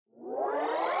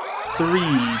Three,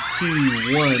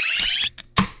 two, one.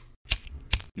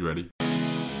 You ready?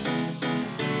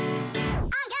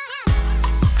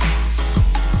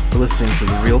 You're listening to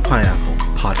the Real Pineapple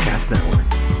Podcast Network.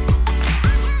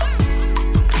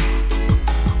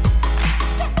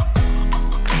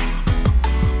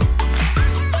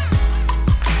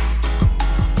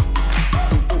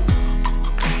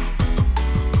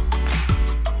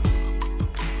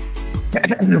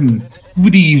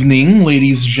 Good evening,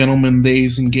 ladies, gentlemen,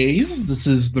 days, and gays. This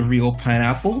is the Real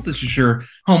Pineapple. This is your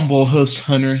humble host,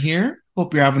 Hunter, here.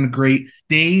 Hope you're having a great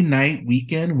day, night,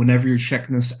 weekend, whenever you're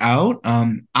checking this out.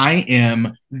 I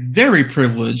am very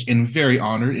privileged and very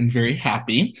honored and very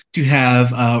happy to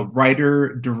have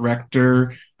writer,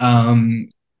 director,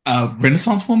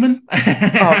 Renaissance woman.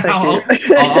 Oh, thank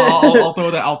you. I'll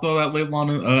throw that label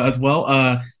on as well.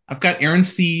 I've got Erin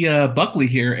Buckley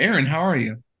here. Erin, how are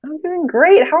you? I'm doing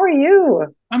great. How are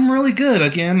you? I'm really good.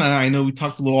 Again, I know we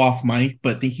talked a little off mic,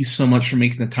 but thank you so much for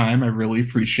making the time. I really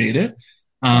appreciate it.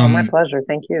 My pleasure.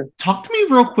 Thank you. Talk to me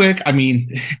real quick. I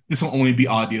mean, this will only be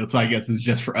audio, so I guess it's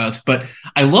just for us. But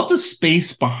I love the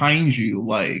space behind you,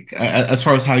 like as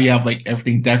far as how you have like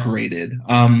everything decorated.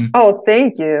 Oh,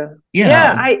 thank you.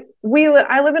 Yeah. I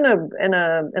live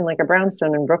in like a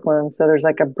brownstone in Brooklyn, so there's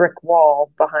like a brick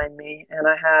wall behind me, and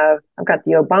I've got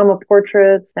the Obama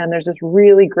portraits, and there's this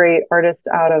really great artist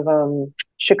out of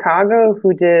Chicago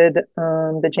who did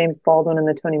the James Baldwin and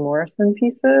the Toni Morrison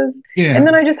pieces. Yeah. And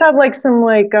then I just have like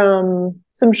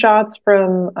some shots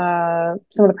from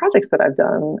some of the projects that I've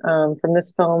done from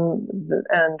this film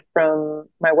and from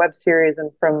my web series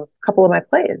and from a couple of my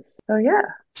plays. So yeah.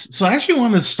 So I actually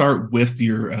want to start with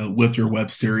your web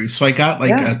series. So I got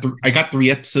I got 3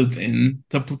 episodes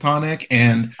into Platonic,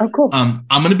 and oh, cool. I'm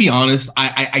gonna be honest.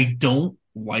 I don't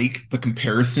like the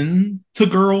comparison to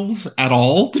Girls at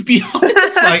all, to be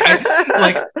honest.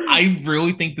 I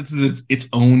really think this is its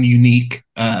own unique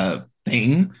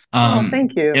thing.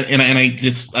 Thank you. And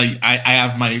I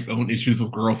have my own issues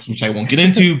with Girls, which I won't get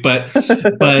into, but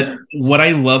what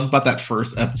I love about that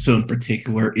first episode in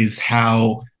particular is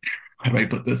how do I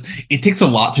put this? It takes a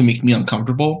lot to make me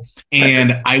uncomfortable.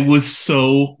 And I was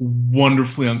so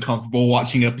wonderfully uncomfortable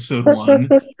watching episode 1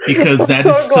 because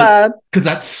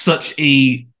that's such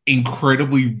a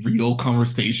incredibly real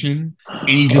conversation. And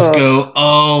you just go,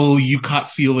 oh, you caught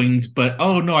feelings, but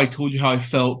oh no, I told you how I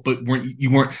felt, but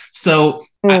you weren't. So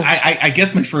I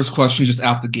guess my first question just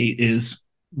out the gate is,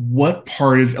 what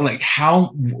part of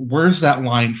where's that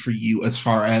line for you as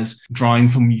far as drawing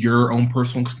from your own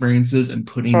personal experiences and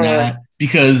putting that,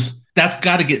 because that's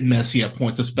got to get messy at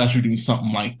points, especially doing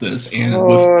something like this. And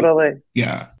totally.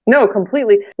 Yeah. No,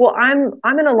 completely. Well,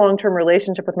 I'm in a long-term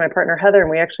relationship with my partner Heather, and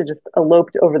we actually just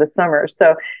eloped over the summer.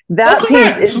 So that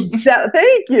piece is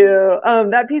thank you.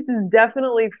 That piece is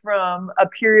definitely from a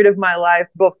period of my life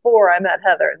before I met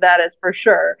Heather. That is for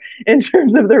sure, in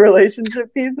terms of the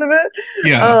relationship piece of it.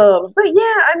 Yeah. But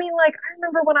yeah, I mean, like I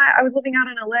remember when I was living out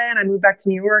in LA and I moved back to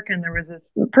New York, and there was this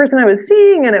person I was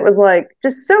seeing, and it was like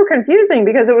just so confusing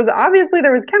because it was obviously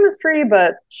there was chemistry,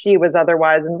 but she was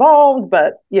otherwise involved.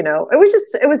 But you know, it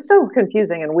was so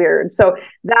confusing and weird. So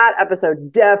that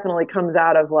episode definitely comes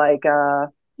out of like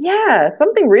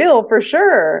something real for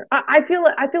sure. I feel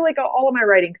like all of my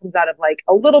writing comes out of like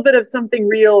a little bit of something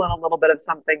real and a little bit of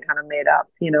something kind of made up,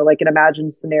 you know, like an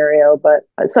imagined scenario, but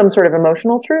some sort of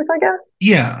emotional truth, I guess.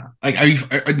 Yeah. Like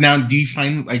do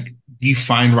you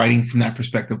find writing from that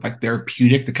perspective like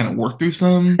therapeutic to kind of work through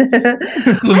some I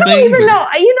don't even know.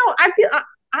 You know,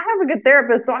 I have a good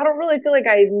therapist, so I don't really feel like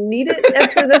I need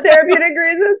it for the therapeutic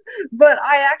reasons. But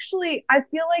I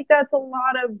feel like that's a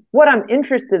lot of what I'm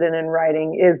interested in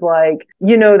writing is like,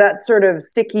 you know, that sort of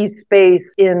sticky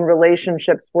space in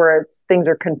relationships where things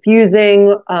are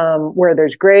confusing, where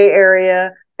there's gray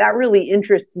area. That really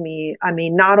interests me. I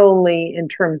mean, not only in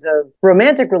terms of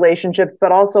romantic relationships,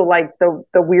 but also like the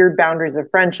weird boundaries of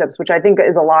friendships, which I think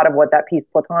is a lot of what that piece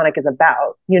Platonic is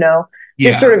about, you know?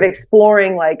 Just sort of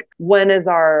exploring like when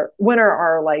are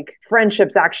our like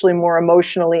friendships actually more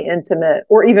emotionally intimate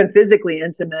or even physically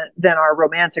intimate than our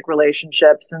romantic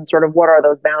relationships, and sort of what are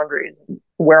those boundaries?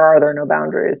 Where are there no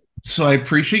boundaries? So I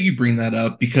appreciate you bring that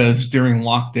up because during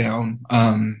lockdown,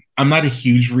 I'm not a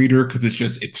huge reader because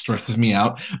it stresses me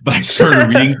out. But I started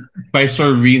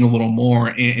reading a little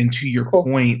more. And to your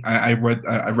point, I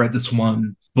read this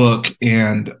one book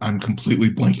and I'm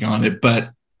completely blanking on it, but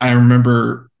I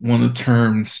remember one of the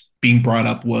terms being brought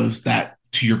up was that,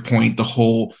 to your point, the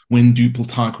whole when do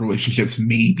platonic relationships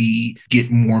maybe get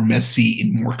more messy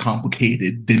and more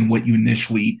complicated than what you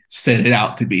initially set it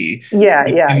out to be. Yeah.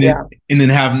 And then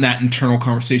having that internal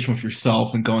conversation with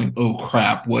yourself and going, oh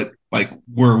crap, what like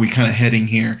where are we kind of heading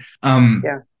here?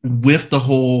 With the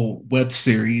whole web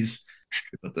series,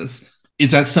 about this,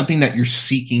 is that something that you're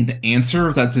seeking to answer, or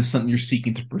is that just something you're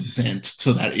seeking to present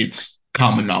so that it's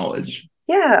common knowledge?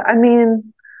 Yeah, I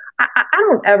mean, I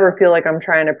don't ever feel like I'm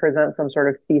trying to present some sort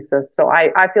of thesis. So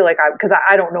I feel like because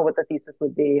I don't know what the thesis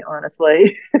would be,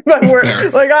 honestly. But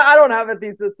we're like, I don't have a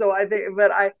thesis. So I think,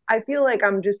 but I feel like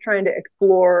I'm just trying to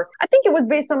explore. I think it was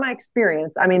based on my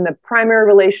experience. I mean, the primary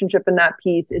relationship in that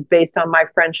piece is based on my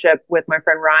friendship with my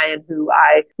friend Ryan, who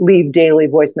I leave daily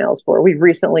voicemails for. We've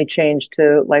recently changed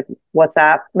to like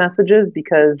WhatsApp messages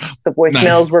because the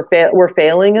voicemails were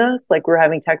failing us. Like we're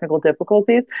having technical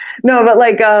difficulties. No, but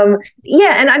like,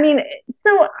 yeah. And I mean, so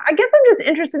I guess I'm just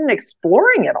interested in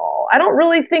exploring it all. I don't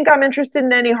really think I'm interested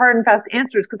in any hard and fast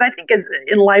answers because I think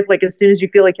in life, like as soon as you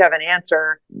feel like you have an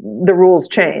answer, the rules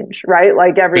change, right?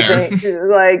 Like everything,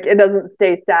 like it doesn't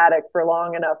stay static for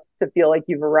long enough to feel like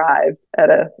you've arrived at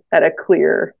a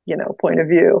clear, point of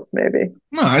view, maybe.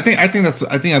 No, I think that's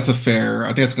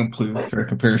a completely fair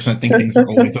comparison. I think things are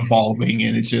always evolving,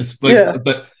 and it's just like,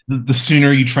 but the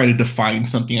sooner you try to define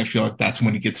something, I feel like that's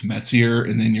when it gets messier,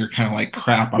 and then you're kind of like,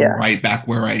 crap, I'm right back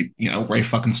where I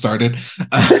fucking started.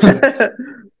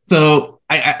 So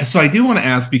I do want to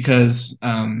ask because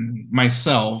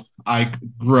myself, I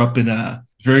grew up in a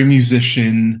very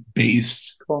musician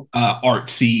based,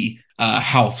 artsy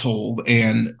household,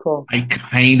 and I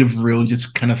kind of really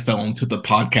just kind of fell into the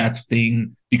podcast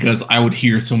thing because I would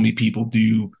hear so many people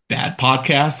do bad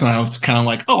podcasts, and I was kind of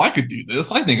like, oh, I could do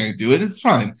this. I think I could do it. It's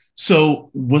fine.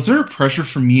 So was there a pressure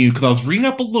from you? Because I was reading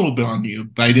up a little bit on you,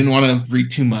 but I didn't want to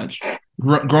read too much.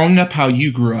 Growing up how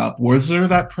you grew up, was there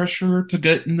that pressure to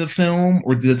get in the film,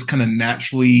 or did this kind of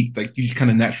naturally, like, you kind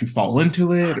of naturally fall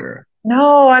into it, or?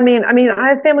 No, I mean, I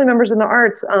have family members in the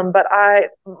arts, but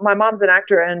my mom's an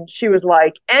actor, and she was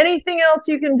like, anything else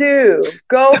you can do,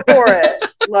 go for it.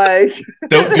 Like,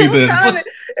 don't do this.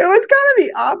 It was kind of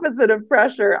the opposite of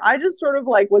pressure. I just sort of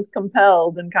like was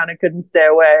compelled and kind of couldn't stay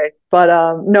away. But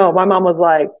no, my mom was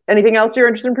like, anything else you're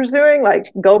interested in pursuing,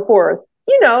 like, go forth.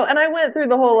 And I went through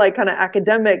the whole like kind of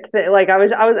academic thing. Like I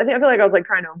feel like I was like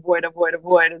trying to avoid as much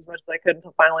as I could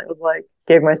until finally it was like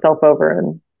gave myself over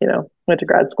and went to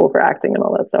grad school for acting and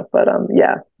all that stuff. But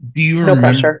yeah, no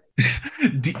pressure.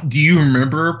 Do you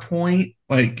remember a point?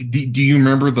 Like, do you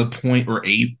remember the point or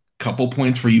a couple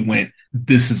points where you went,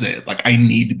 this is it? Like, I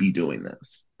need to be doing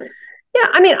this. Yeah,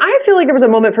 I mean, I feel like there was a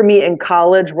moment for me in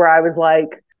college where I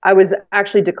was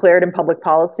actually declared in public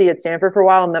policy at Stanford for a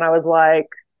while, and then I was like,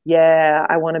 yeah,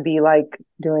 I want to be like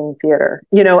doing theater.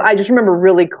 I just remember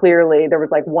really clearly there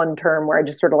was like one term where I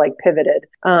just sort of like pivoted.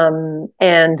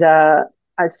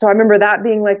 So I remember that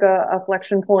being like a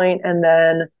flexion point, and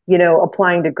then,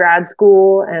 applying to grad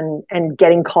school and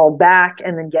getting called back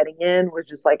and then getting in was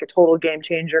just like a total game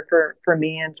changer for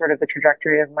me and sort of the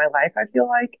trajectory of my life, I feel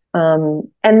like.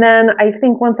 And then I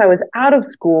think once I was out of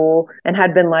school and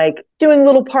had been like doing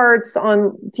little parts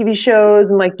on TV shows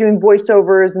and like doing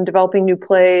voiceovers and developing new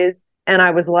plays. And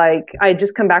I was like, I had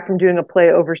just come back from doing a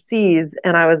play overseas,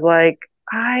 and I was like,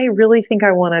 I really think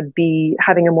I want to be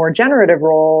having a more generative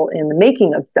role in the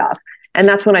making of stuff. And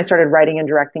that's when I started writing and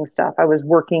directing stuff. I was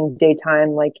working daytime,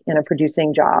 like in a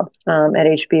producing job at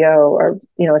HBO, or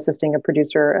assisting a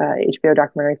producer at HBO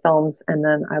documentary films. And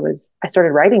then I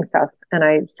started writing stuff, and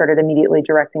I started immediately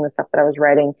directing the stuff that I was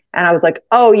writing. And I was like,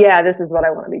 oh yeah, this is what I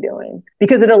want to be doing,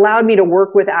 because it allowed me to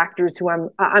work with actors who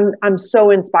I'm so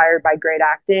inspired by great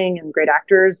acting and great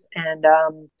actors. And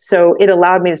so it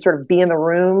allowed me to sort of be in the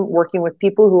room working with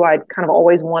people who I'd kind of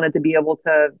always wanted to be able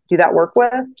to do that work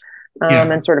with.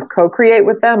 And sort of co-create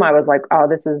with them. I was like, oh,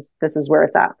 this is where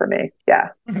it's at for me. Yeah.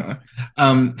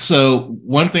 So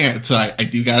one thing I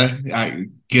do gotta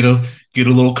get a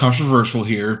little controversial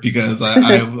here, because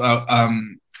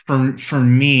for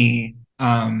me,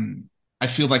 I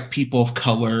feel like people of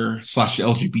color /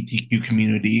 LGBTQ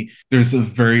community, there's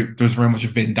very much a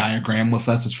Venn diagram with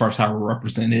us as far as how we're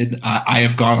represented. I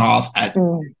have gone off at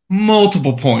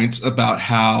multiple points about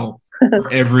how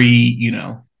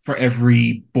for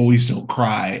every Boys Don't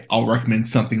Cry, I'll recommend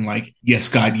something like Yes,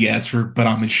 God, Yes, but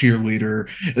I'm a Cheerleader.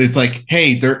 It's like,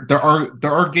 hey, there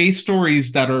are gay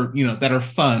stories that are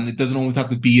fun. It doesn't always have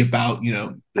to be about,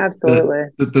 absolutely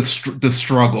the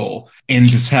struggle, and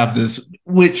just have this,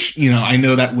 which, I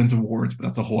know that wins awards, but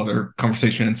that's a whole other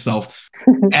conversation in itself.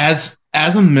 As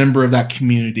a member of that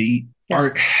community,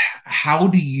 how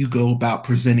do you go about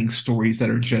presenting stories that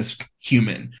are just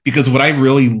human? Because what I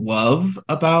really love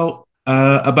about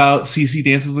CC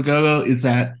Dances a Go-Go is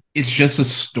that it's just a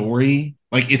story.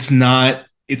 Like, it's not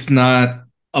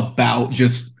about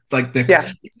just like the Yeah.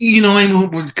 I mean,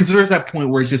 because there's that point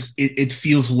where it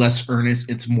feels less earnest.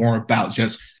 It's more about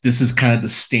just this is kind of the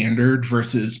standard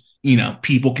versus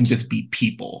people can just be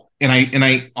people. And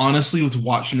I honestly was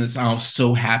watching this and I was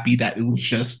so happy that it was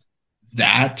just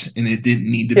that and it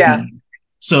didn't need to Yeah. be.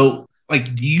 So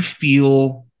like, do you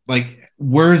feel like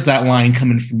where's that line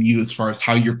coming from you as far as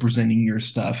how you're presenting your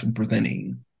stuff and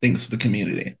presenting things to the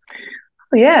community?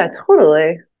 Yeah,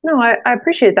 totally. No, I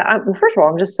appreciate that. First of all,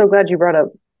 I'm just so glad you brought up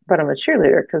a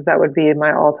cheerleader because that would be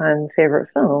my all-time favorite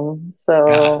film. Yeah,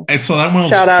 So and so that when I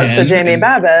was shout out to 10, Jamie and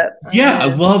Babbitt. yeah, I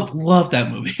loved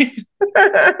that movie.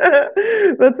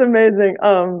 That's amazing.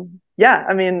 Yeah,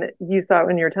 I mean, you saw it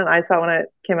when you were 10. I saw it when it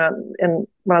came out when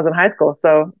I was in high school.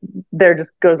 So there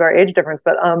just goes our age difference.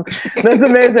 But that's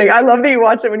amazing. I love that you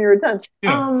watched it when you were 10.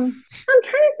 Yeah, I'm trying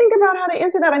to think about how to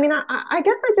answer that. I mean, I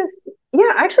guess I just yeah,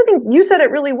 I actually think you said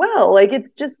it really well. Like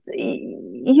it's just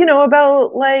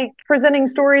about like presenting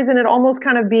stories and it almost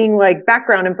kind of being like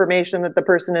background information that the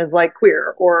person is like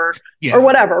queer or yeah,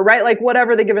 whatever, right? Like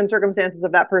whatever the given circumstances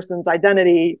of that person's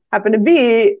identity happen to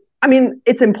be. I mean,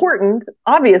 it's important,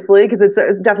 obviously, because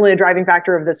it's definitely a driving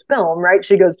factor of this film, right?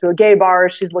 She goes to a gay bar,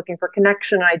 she's looking for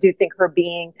connection. I do think her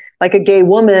being like a gay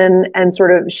woman and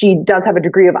sort of she does have a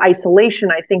degree of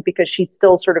isolation, I think, because she's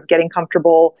still sort of getting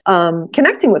comfortable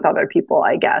connecting with other people,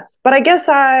 I guess. But I guess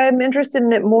I'm interested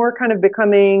in it more kind of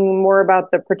becoming more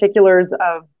about the particulars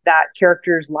of that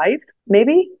character's life,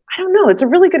 maybe. I don't know. It's a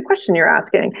really good question you're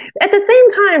asking. At the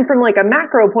same time, from like a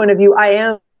macro point of view, I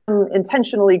am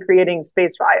intentionally creating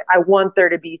space. I want there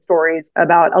to be stories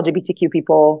about LGBTQ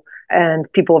people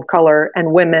and people of color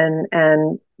and women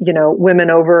and women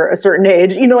over a certain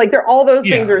age. Like they're all those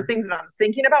things yeah. are things that I'm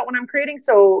thinking about when I'm creating.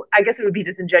 So I guess it would be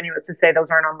disingenuous to say those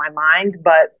aren't on my mind.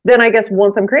 But then I guess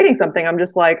once I'm creating something, I'm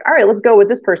just like, all right, let's go with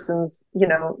this person's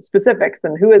specifics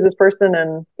and who is this person.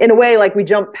 And in a way, like we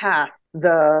jump past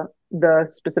the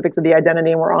specifics of the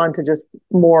identity and we're on to just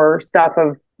more stuff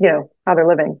of how they're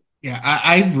living. Yeah,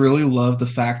 I really love the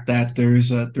fact that there's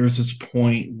this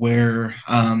point where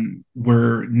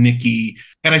Nikki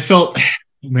and I felt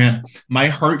man, my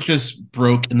heart just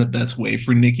broke in the best way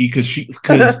for Nikki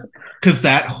because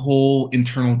that whole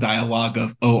internal dialogue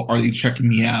of, oh, are they checking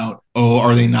me out? Oh,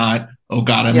 are they not? Oh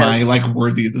God, am I Yes. like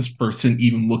worthy of this person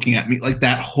even looking at me? Like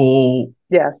that whole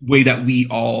Yes. way that we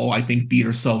all, I think, beat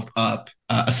ourselves up,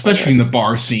 especially Totally. in the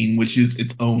bar scene, which is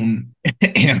its own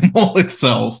animal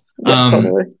itself. Yeah,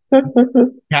 totally.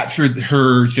 Captured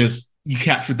her just you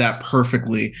captured that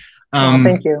perfectly. Oh,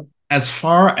 thank you. As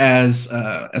far as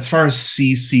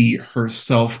Cece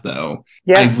herself though,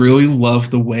 I Yeah. really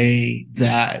love the way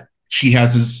that she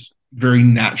has this very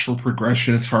natural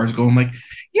progression as far as going like,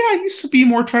 yeah, I used to be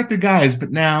more attracted to guys,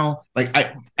 but now like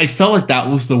I felt like that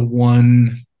was the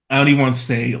one. I don't even want to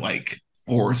say like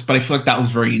force, but I feel like that was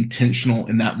very intentional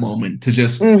in that moment to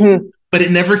just Mm-hmm. but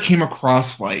it never came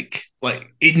across like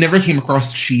it never came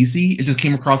across cheesy. It just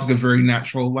came across like a very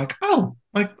natural, like, oh,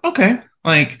 like, okay.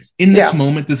 Like in this Yeah.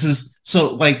 moment, this is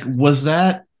so like was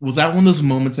that one of those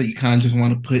moments that you kind of just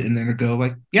want to put in there to go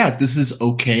like, yeah, this is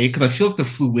okay? Because I feel like the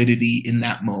fluidity in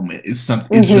that moment is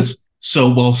something is Mm-hmm. just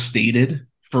so well stated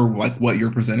for like what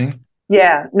you're presenting.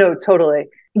 Yeah. No, totally.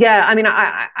 Yeah. I mean,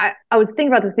 I was thinking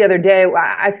about this the other day.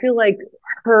 I feel like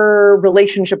her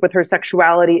relationship with her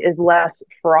sexuality is less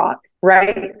fraught,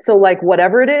 right? So like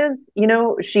whatever it is,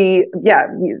 she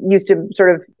used to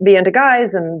sort of be into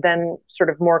guys and then sort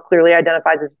of more clearly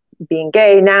identifies as being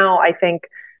gay. Now I think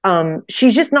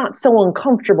she's just not so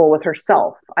uncomfortable with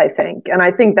herself, I think. And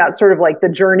I think that's sort of like the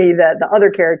journey that the other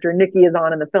character, Nikki, is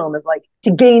on in the film is like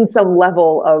to gain some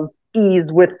level of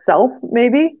ease with self,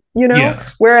 maybe, Yeah.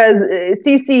 whereas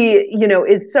Cece,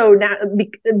 is so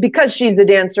because she's a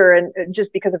dancer and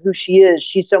just because of who she is,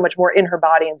 she's so much more in her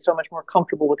body and so much more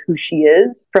comfortable with who she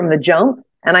is from the jump.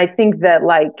 And I think that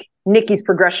like Nikki's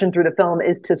progression through the film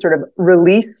is to sort of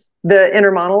release the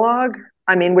inner monologue.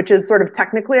 I mean, which is sort of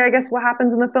technically, I guess, what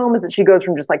happens in the film is that she goes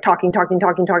from just like talking to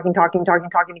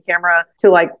camera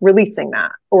to like releasing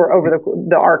that or over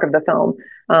the arc of the film.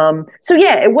 So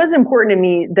yeah, it was important to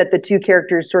me that the two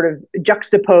characters sort of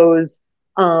juxtapose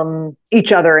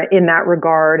each other in that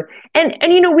regard. And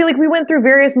we went through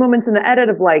various moments in the edit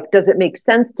of like, does it make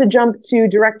sense to jump to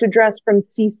direct address from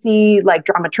Cece? Like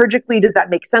dramaturgically, does that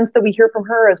make sense that we hear from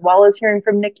her as well as hearing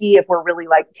from Nikki if we're really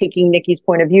like taking Nikki's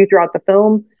point of view throughout the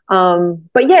film?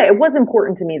 But yeah, it was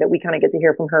important to me that we kind of get to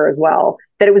hear from her as well,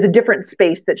 that it was a different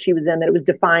space that she was in, that it was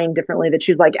defined differently, that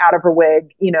she was like out of her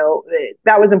wig,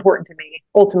 that was important to me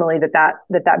ultimately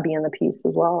that be in the piece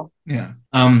as well. Yeah.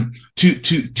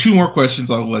 Two more questions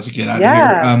I'll let you get out of here.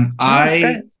 Yeah. No, that's I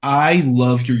great. I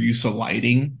love your use of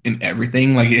lighting and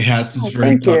everything. Like it has this Oh,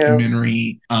 very thank you.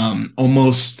 documentary,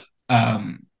 almost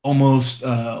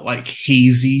like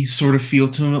hazy sort of feel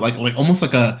to it, like almost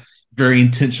like a very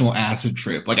intentional acid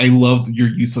trip. Like I loved your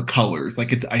use of colors.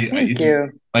 Like Thank it's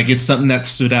you. like it's something that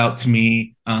stood out to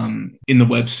me in the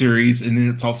web series, and then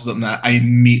it's also something that I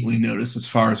immediately noticed as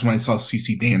far as when I saw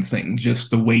Cece dancing, just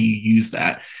the way you use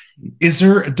that. Is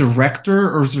there a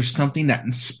director or is there something that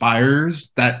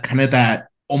inspires that kind of that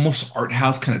almost art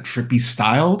house kind of trippy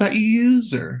style that you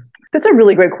use, or That's a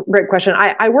really great question.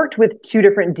 I worked with two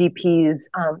different DPs,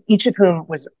 each of whom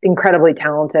was incredibly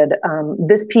talented.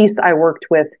 This piece I worked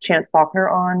with Chance Faulkner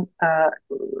on,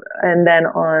 and then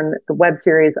on the web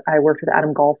series I worked with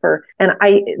Adam Golfer. And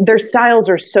their styles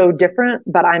are so different,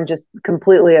 but I'm just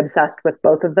completely obsessed with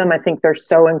both of them. I think they're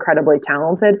so incredibly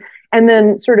talented. And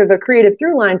then sort of a creative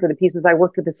through line for the pieces, I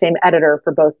worked with the same editor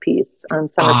for both pieces, Summer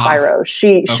ah, Spyro.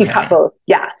 She cut okay, both.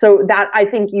 Yeah. So that I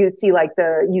think you see like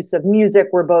the use of music.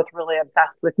 We're both really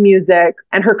obsessed with music,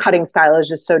 and her cutting style is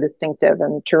just so distinctive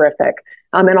and terrific.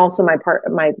 And also my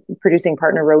producing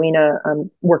partner Rowena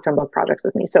worked on both projects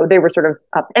with me, so they were sort of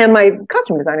up, and my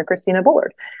costume designer Christina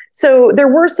Bullard. So there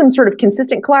were some sort of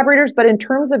consistent collaborators, but in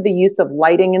terms of the use of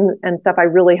lighting and stuff, I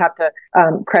really have to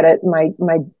credit my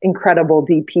incredible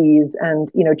DPs. And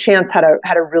Chance had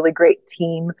a really great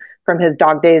team from his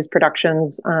Dog Days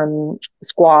Productions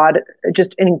squad,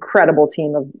 just an incredible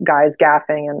team of guys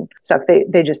gaffing and stuff.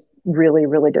 They just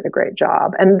really did a great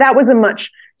job, and that was a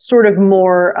much sort of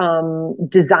more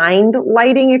designed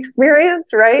lighting experience,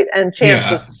 right? And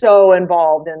Chance was yeah, so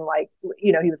involved in like,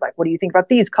 he was like, what do you think about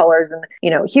these colors? And,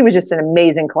 he was just an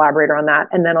amazing collaborator on that.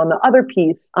 And then on the other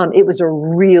piece, it was a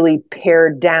really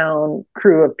pared down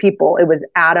crew of people. It was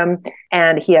Adam,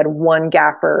 and he had one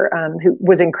gaffer who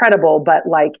was incredible, but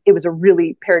like it was a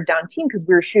really pared down team because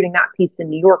we were shooting that piece in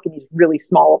New York in these really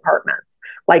small apartments.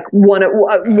 Like one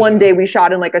gotcha. day we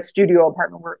shot in like a studio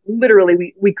apartment where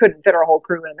literally we couldn't fit our whole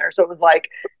crew in there. So it was like,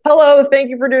 hello, thank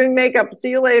you for doing makeup.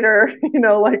 See you later.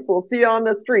 Like we'll see you on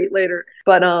the street later.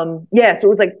 But yeah, so it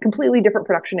was like completely different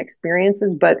production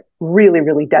experiences, but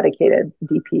really dedicated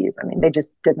DPs. I mean, they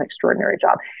just did an extraordinary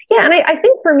job. Yeah, and I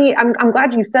think for me, I'm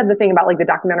glad you said the thing about like the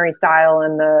documentary style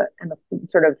and the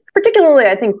sort of, particularly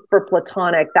I think for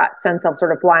Platonic, that sense of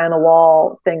sort of fly on the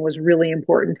wall thing was really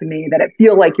important to me. That it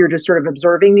feel like you're just sort of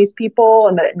observing these people,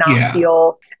 and that it not Yeah,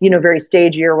 feel very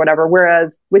stagey or whatever.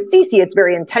 Whereas with Cece, it's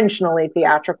very intentionally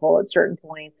theatrical at certain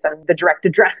points, and the direct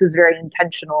address is very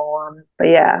intentional. But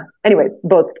yeah, anyway,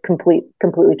 both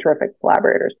completely terrific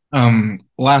collaborators.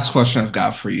 last question I've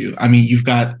got for you. I mean, you've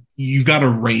got a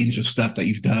range of stuff that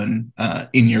you've done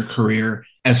in your career.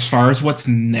 As far as what's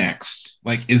next,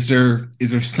 like is there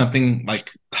something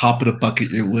like top of the bucket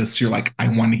your list? You're like, I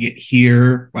want to get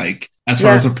here. Like as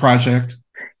far as Yeah. a project.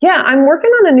 Yeah, I'm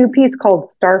working on a new piece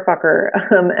called Starfucker,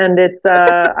 and it's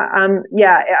I'm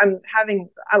yeah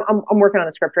I'm working on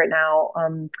the script right now.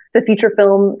 It's a feature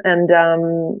film,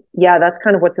 and yeah, that's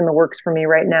kind of what's in the works for me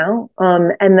right now.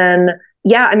 And then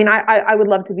yeah, I mean, I would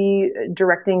love to be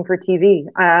directing for TV.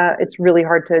 It's really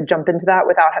hard to jump into that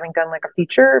without having done like a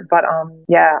feature, but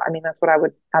yeah, I mean, that's what I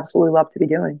would absolutely love to be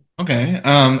doing. Okay.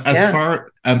 As Yeah. far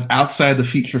outside the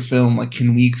feature film, like,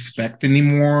 can we expect any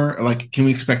more? Like, can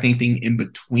we expect anything in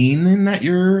between then that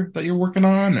you're working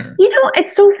on? Or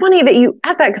It's so funny that you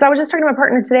asked that because I was just talking to my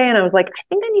partner today, and I was like, I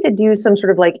think I need to do some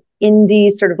sort of like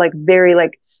indie, sort of like very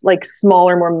like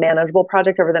smaller, more manageable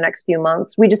project over the next few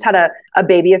months. We just had a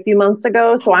baby a few months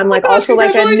ago, so I'm oh my like gosh, also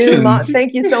like a new mom. congratulations!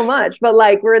 Thank you so much. But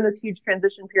like we're in this huge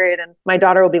transition period, and my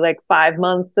daughter will be like 5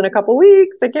 months in a couple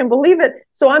weeks. I can't believe it.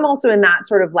 So I'm also in that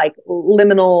sort of like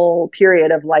liminal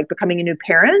period of like becoming a new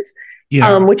parent,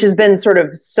 Yeah, which has been sort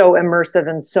of so immersive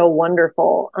and so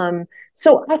wonderful.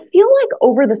 So I feel like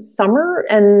over the summer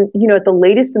and at the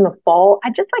latest in the fall, I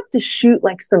just like to shoot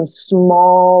like some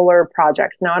smaller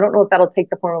projects. Now I don't know if that'll take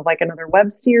the form of like another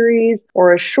web series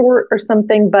or a short or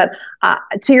something, but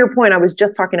to your point, I was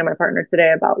just talking to my partner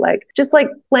today about like just like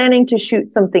planning to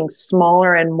shoot something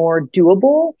smaller and more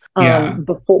doable yeah.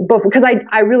 before because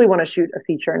I really want to shoot a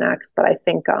feature next, but I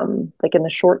think like in the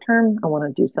short term, I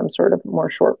want to do some sort of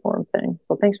more short form thing.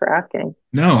 So thanks for asking.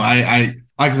 No, I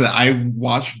like I said, I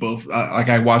watched both. Like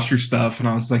I watched your stuff, and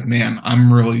I was like, man,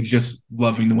 I'm really just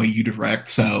loving the way you direct.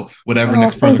 So whatever Oh,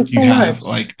 next thank you project you so have, much.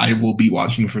 like I will be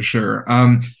watching for sure.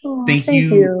 Oh, Thank thank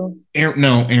you, you. Aaron.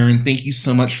 No, Aaron, thank you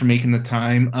so much for making the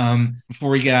time. Before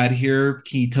we get out of here,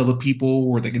 can you tell the people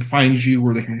where they can find you,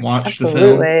 where they can watch the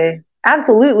film? Absolutely.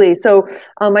 Absolutely. So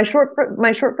my short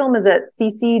film is at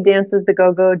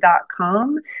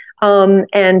ccdancesthegogo.com.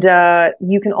 And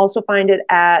you can also find it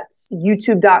at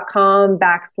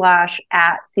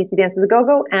youtube.com/at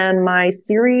ccdancesthegogo. And my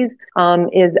series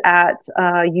is at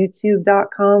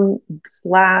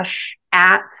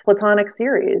youtube.com/at platonic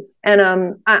series. And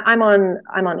I'm on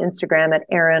Instagram at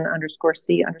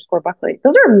Erin_C_Buckley.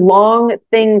 Those are long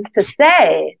things to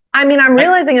say. I mean, I'm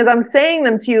realizing as I'm saying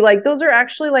them to you, like those are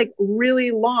actually like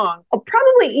really long.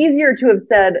 Probably easier to have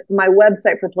said my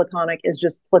website for Platonic is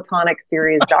just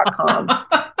platonicseries.com.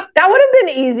 That would have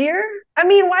been easier. I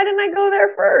mean, why didn't I go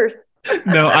there first?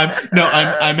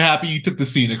 I'm happy you took the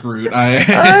scenic route. I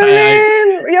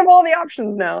mean, you have all the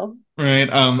options now. Right.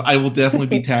 I will definitely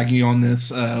be tagging you on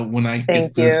this when I get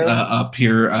Thank this you. up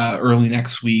here early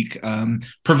next week.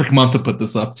 Perfect month to put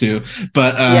this up too.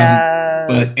 But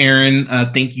Erin,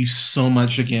 thank you so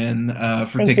much again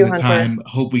for Thank taking you, the Hunter. time.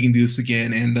 Hope we can do this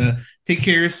again and take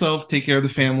care of yourself, take care of the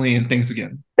family, and thanks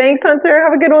again. Thanks, Hunter.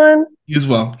 Have a good one. You as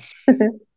well.